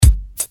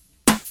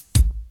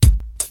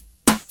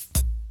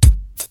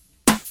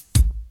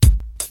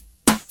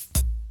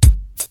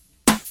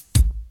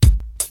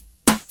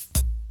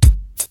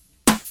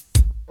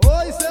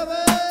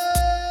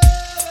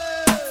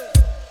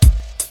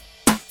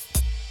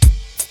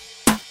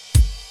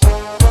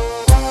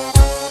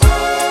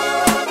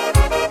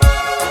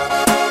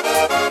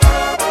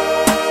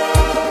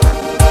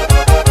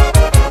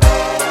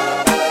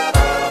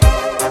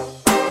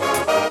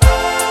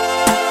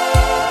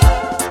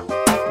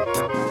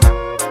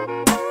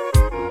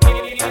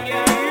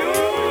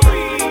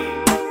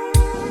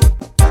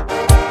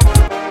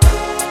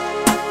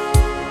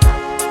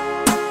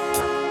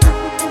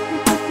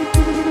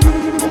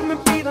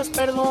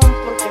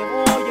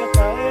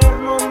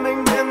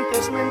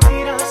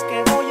mentiras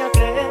que voy a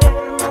creer.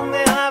 No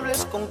me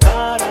hables con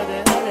cara de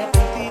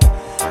arrepentir.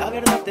 La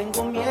verdad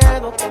tengo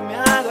miedo que me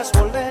hagas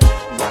volver.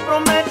 No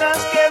prometas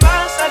que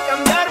vas a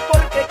cambiar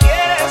porque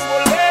quieres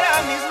volver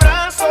a mis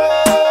brazos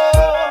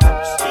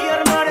y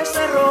armar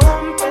ese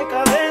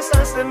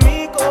rompecabezas de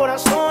mi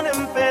corazón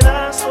en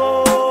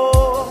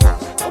pedazos.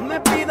 No me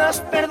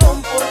pidas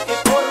perdón porque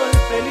corro el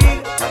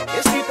peligro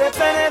que si te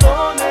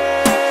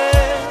perdone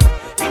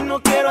y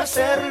no quiero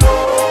hacerlo.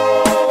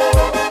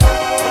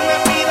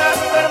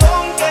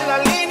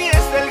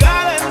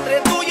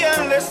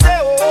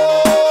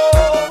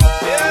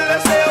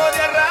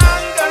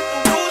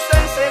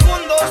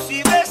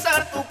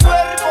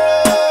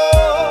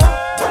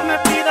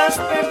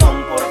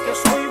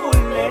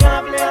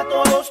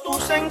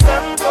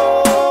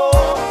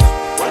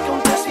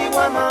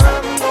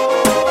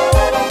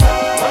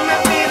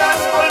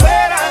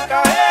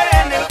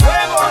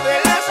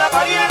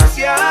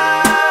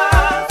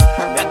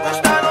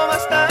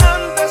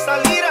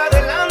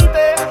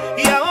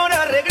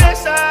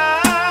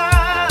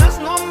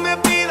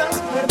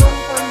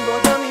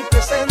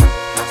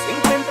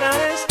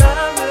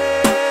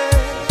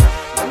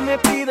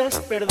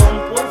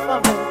 Perdón, por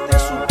favor, te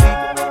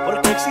suplico,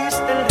 porque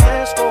existe el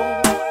riesgo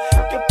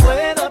que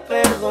pueda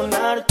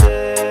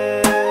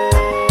perdonarte.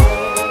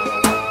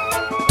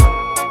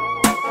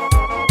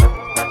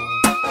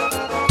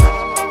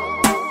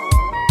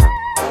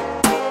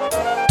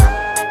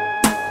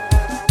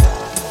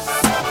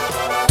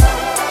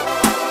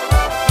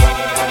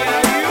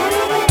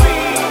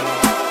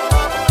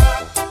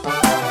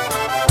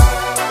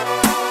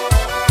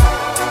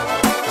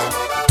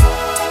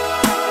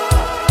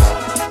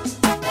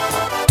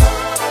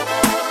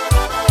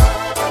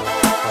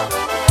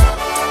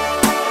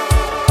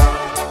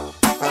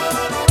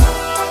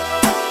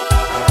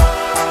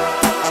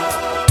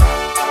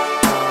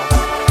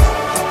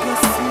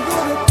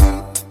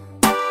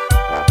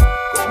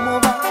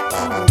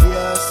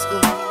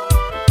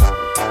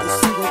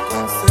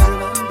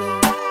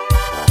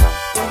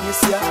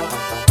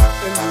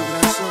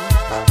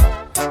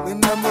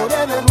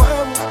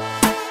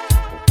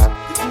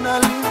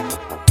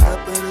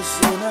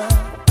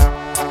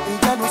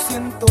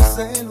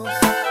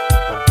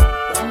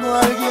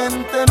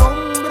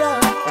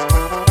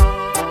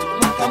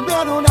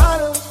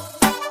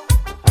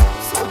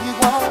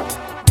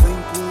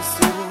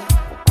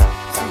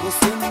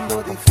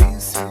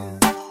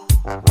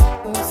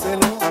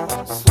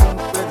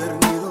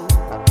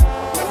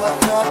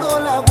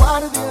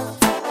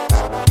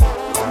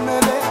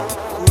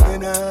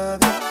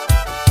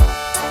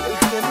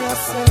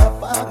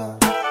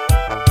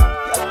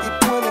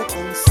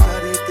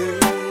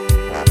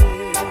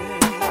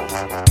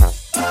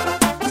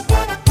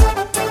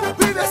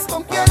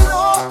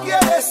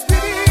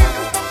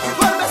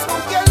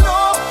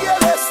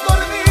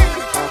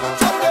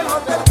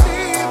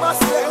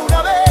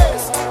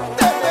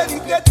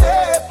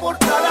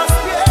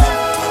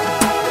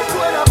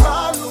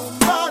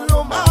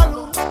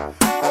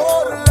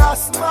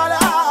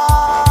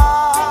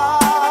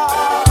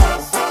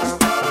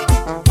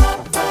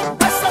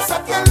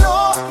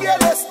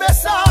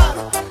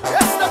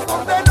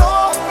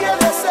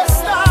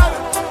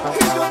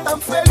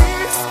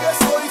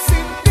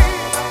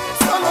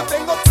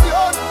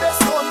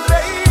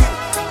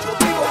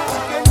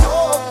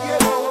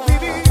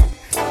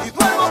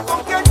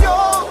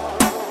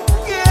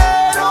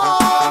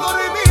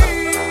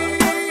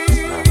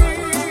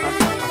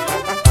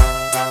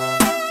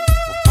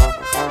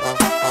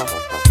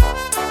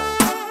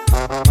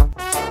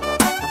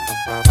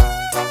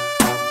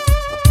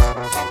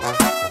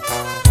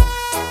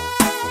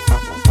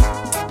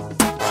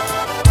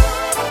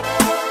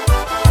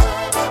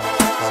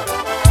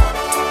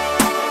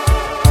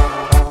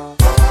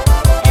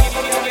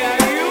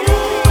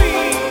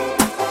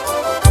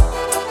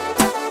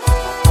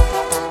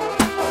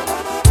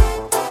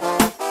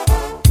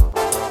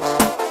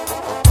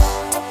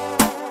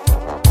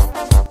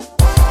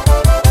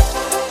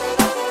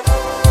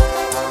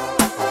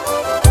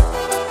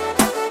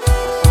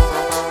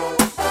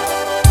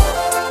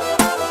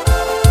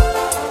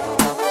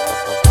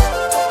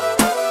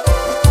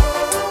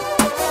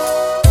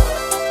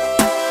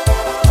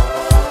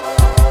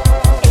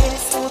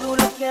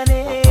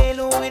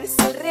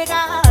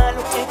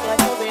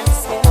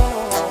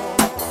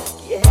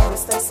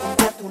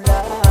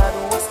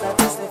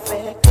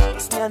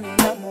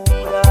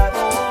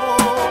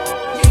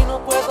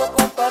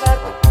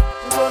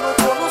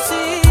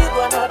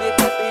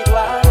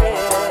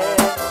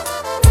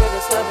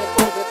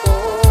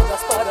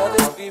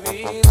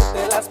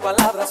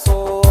 Palabras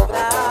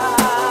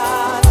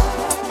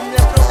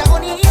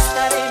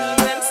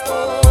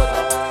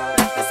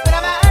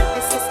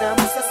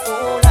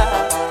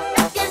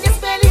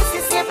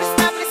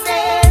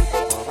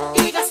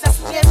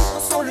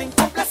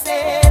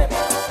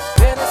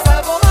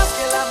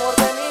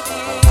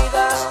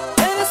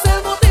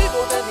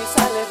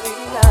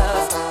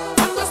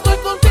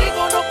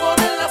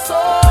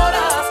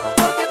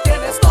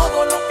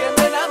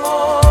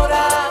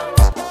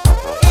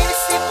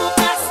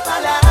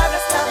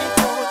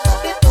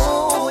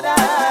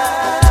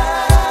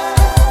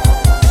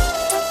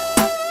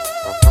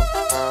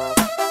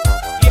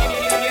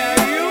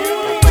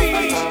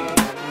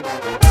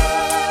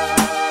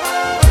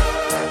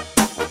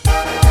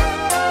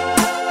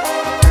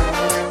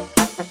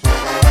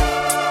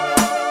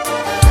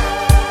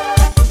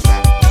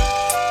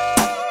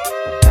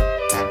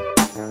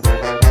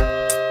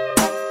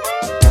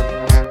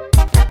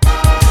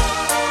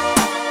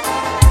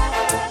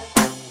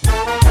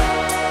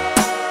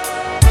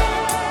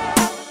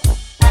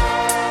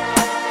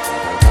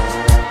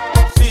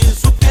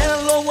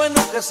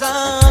que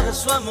sabe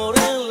su amor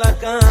en la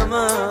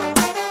cama.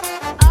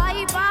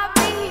 Ay,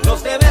 papi.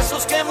 Los de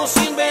besos que hemos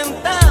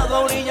inventado a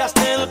orillas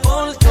del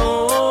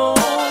colchón.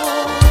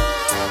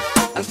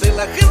 Ante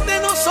la gente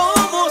no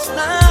somos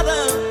nada,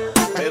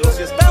 pero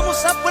si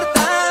estamos a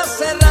puerta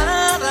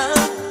cerrada,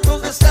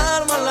 nos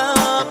desarma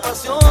la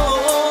pasión.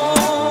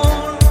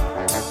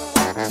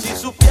 Si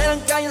supieran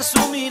que hay en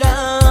su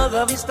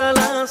mirada vista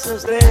las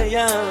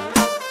estrellas.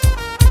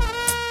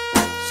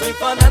 Soy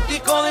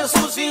fanático de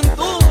su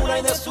cintura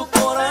y de su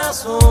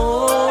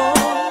corazón.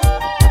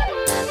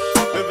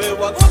 Me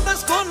bebo a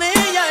gotas con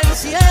ella el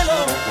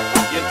cielo,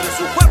 y entre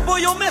su cuerpo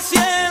yo me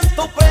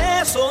siento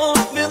preso.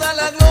 Me da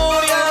la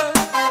gloria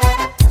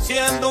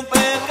siendo un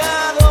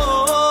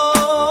pecador.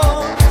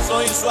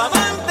 Soy su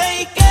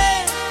amante y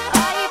qué.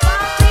 Ay,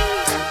 papi.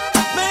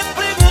 Me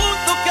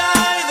pregunto qué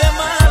hay de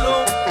malo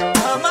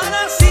amar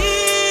así.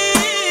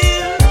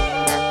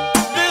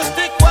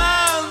 ¿Desde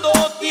cuándo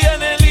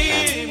tiene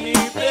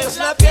límites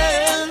la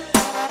piel?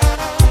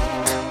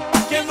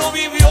 ¿Quién no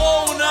vivió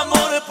un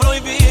amor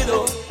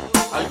prohibido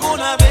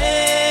alguna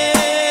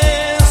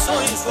vez?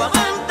 Soy su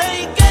amante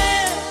y qué.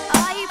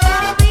 Ay,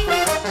 papi.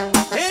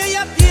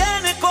 Ella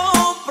tiene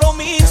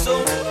compromiso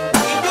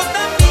y yo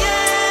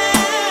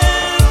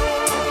también.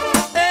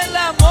 El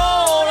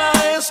amor a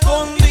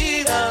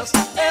escondidas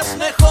es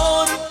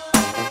mejor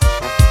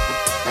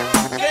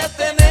que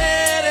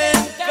tener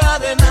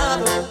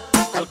encadenado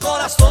al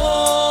corazón.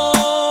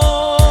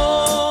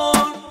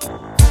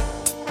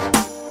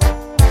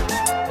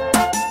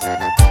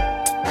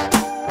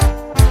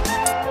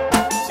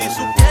 Si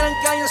supieran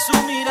que hay en su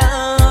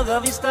mirada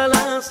vista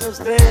las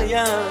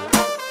estrellas.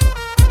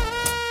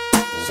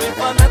 Soy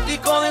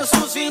fanático de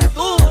su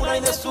cintura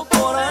y de su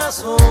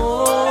corazón.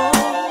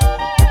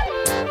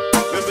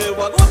 Me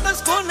bebo a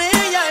gotas con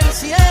ella el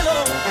cielo,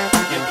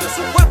 y entre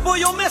su cuerpo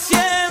yo me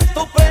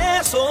siento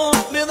preso.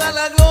 Me da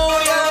la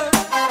gloria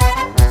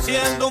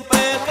siendo un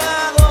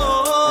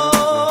pecador.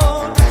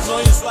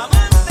 Soy su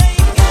amante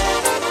y qué.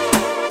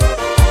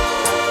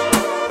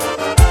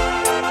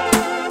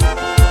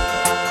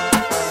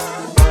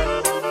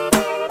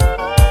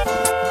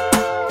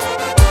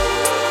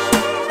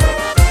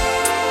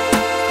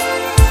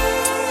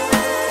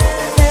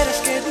 Esperas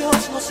que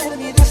Dios no se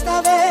mide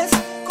esta vez.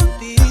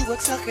 Contigo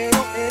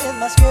exagero, eres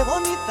más que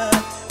bonita.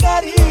 Que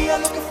haría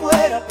lo que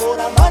fuera por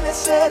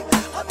amanecer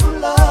a tu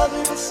lado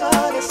y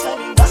besar esa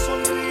linda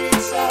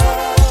sonrisa.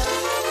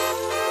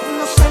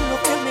 No sé lo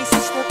que me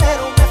hiciste,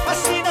 pero me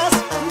fascinas.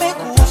 Me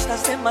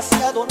gustas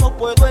demasiado, no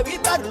puedo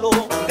evitarlo.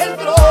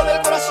 Dentro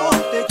del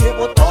corazón te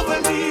llevo todo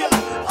el día.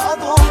 A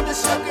donde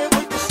sea que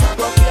voy te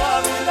siento aquí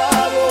a mi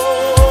lado.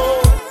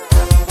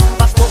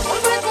 Basto por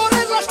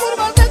recorrer las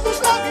curvas de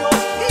tus labios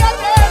y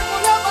arder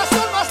con la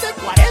pasión más de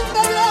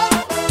 40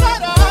 grados.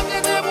 Para que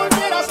te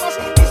volvieras más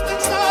que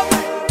indispensable,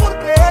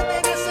 porque te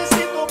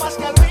necesito más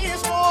que al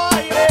mismo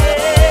aire.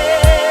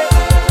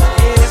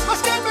 Eres más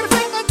que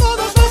perfecta en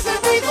todos los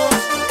sentidos.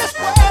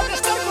 Después de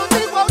estar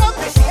contigo ahora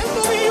me siento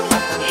vivo,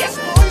 y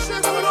estoy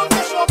seguro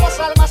que somos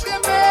almas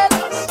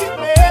gemelas. Si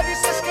me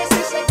dices que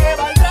sí, sé que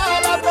valdrá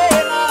la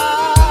pena,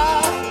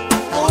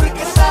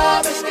 porque sabes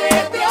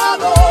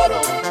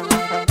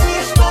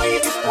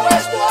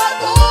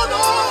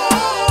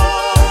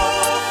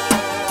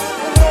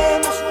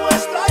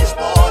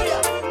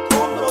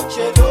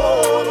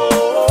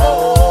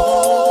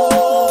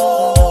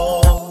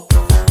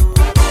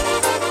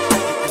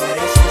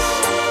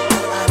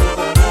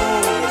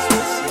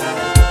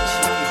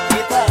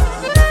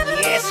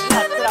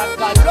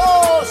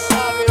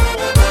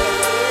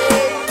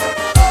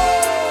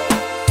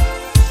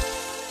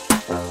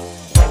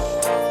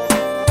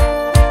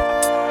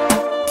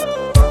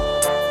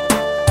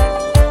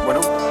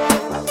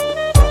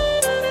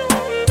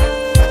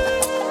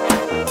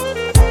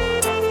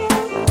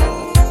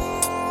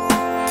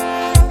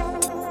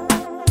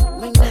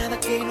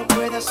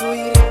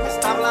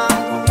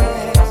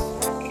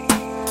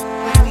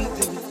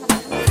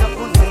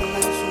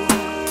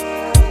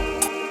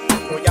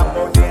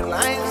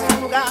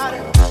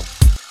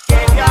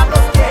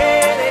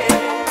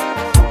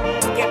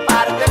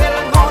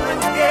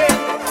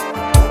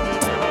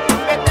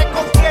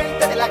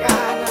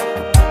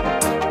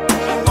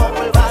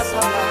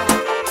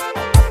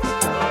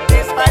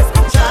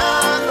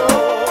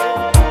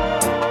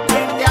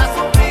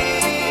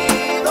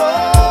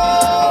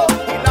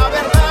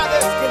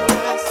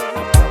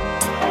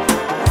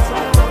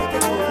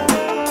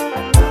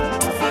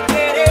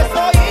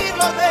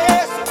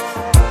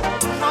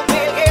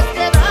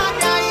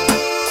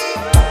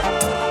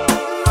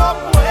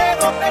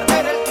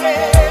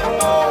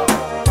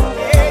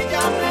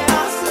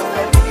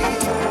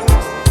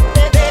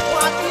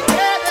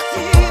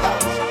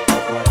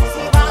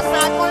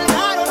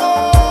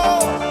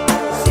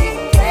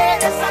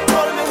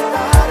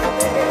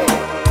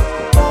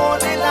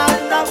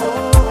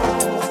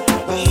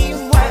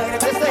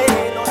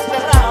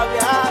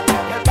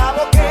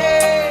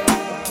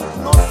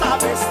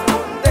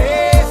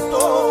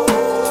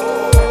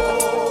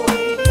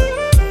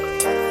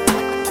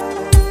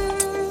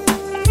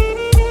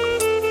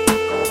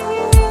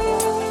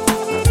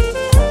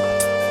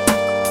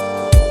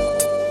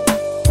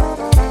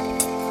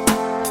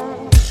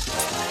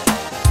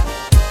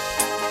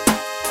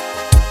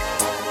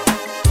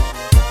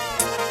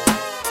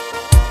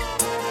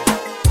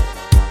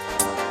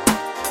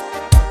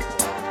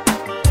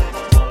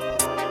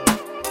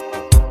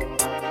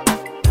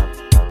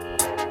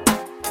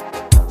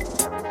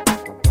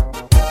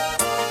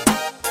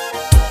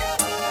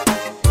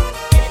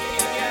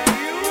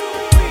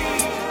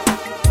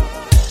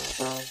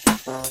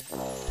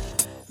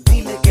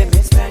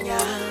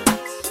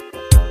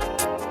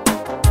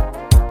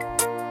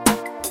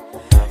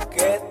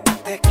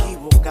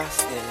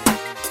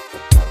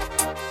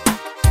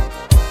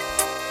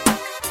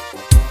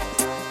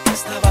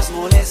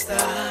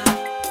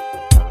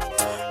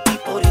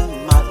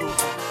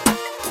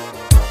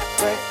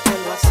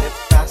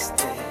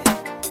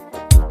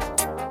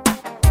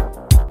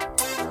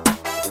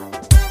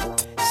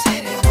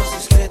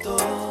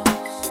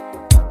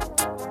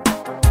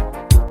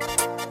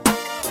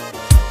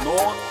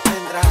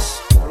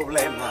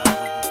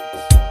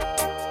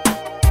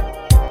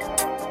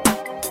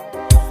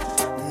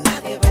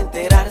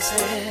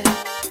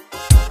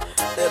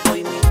te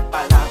doy mi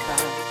palabra,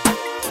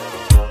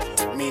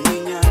 mi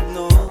niña,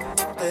 no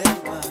te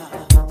vas.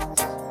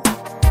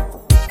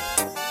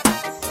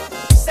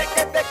 Sé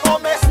que te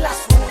comes las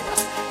uñas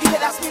y le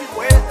das mil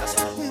vueltas.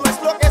 No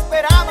es lo que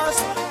esperabas,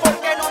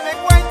 porque no me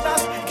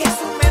cuentas que es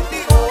un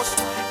mentiroso,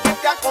 que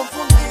te ha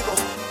confundido,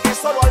 que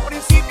solo al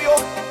principio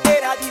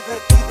era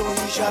divertido.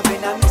 Y ya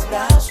ven a mis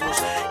brazos,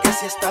 que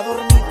si está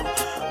dormido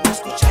no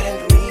escuchará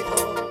el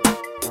ruido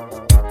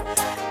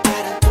que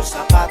harán tus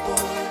zapatos.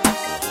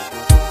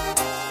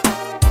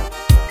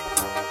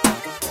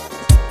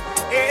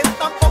 En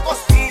tan pocos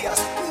días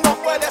no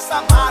puedes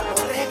amarlo.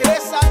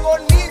 Regresa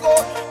conmigo,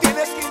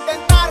 tienes que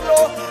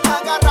intentarlo.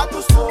 Agarra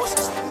tus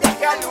cosas,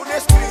 déjale un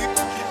script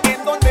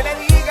en donde le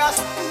digas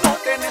no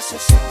te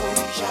necesito.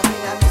 Y ya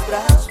ven a mis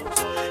brazos,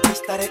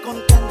 estaré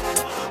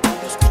contento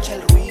cuando escuche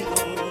el ruido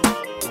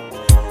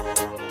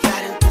que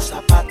harán tus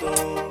zapatos.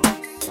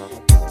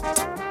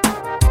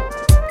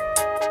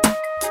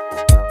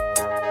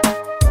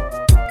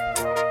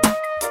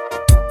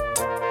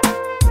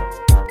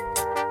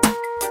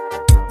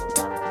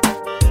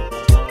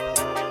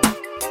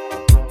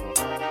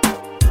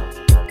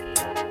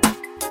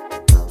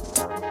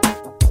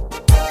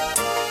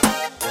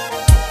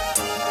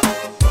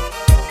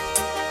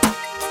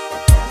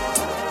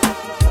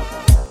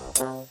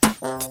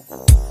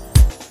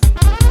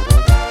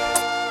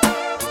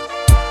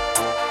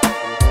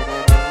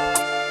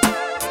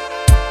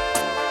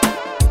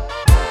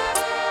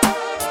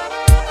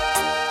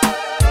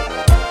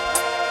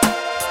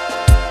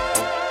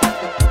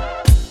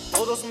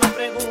 Todos me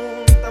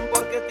preguntan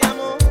por qué te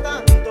amo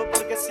tanto,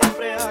 porque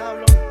siempre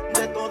hablo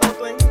de todo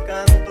tu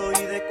encanto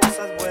y de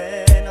cosas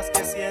buenas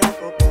que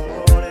siento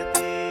por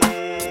ti.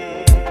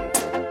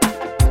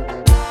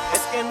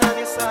 Es que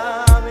nadie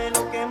sabe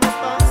lo que hemos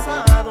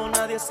pasado,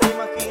 nadie se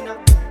imagina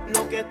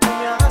lo que tú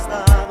me has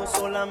dado,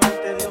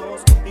 solamente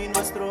Dios y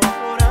nuestro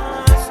corazón.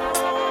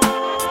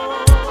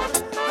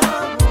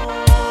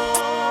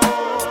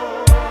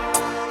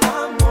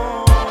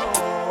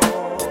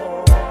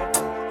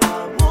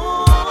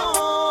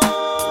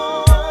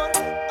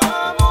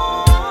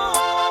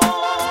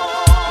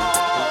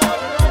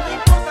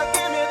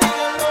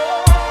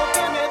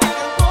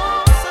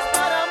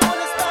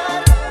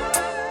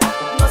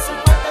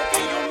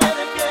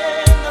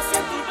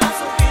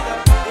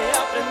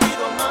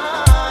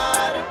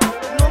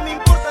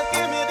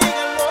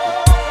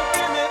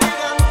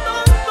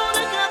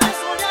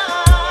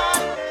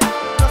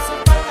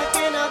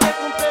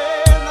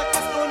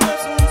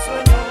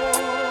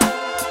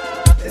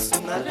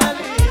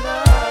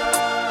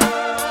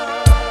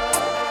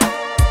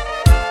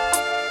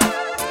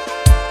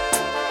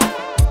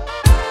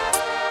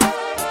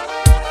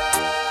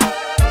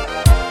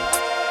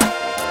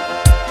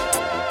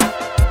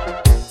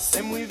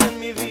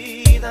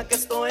 Que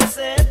esto es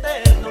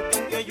eterno.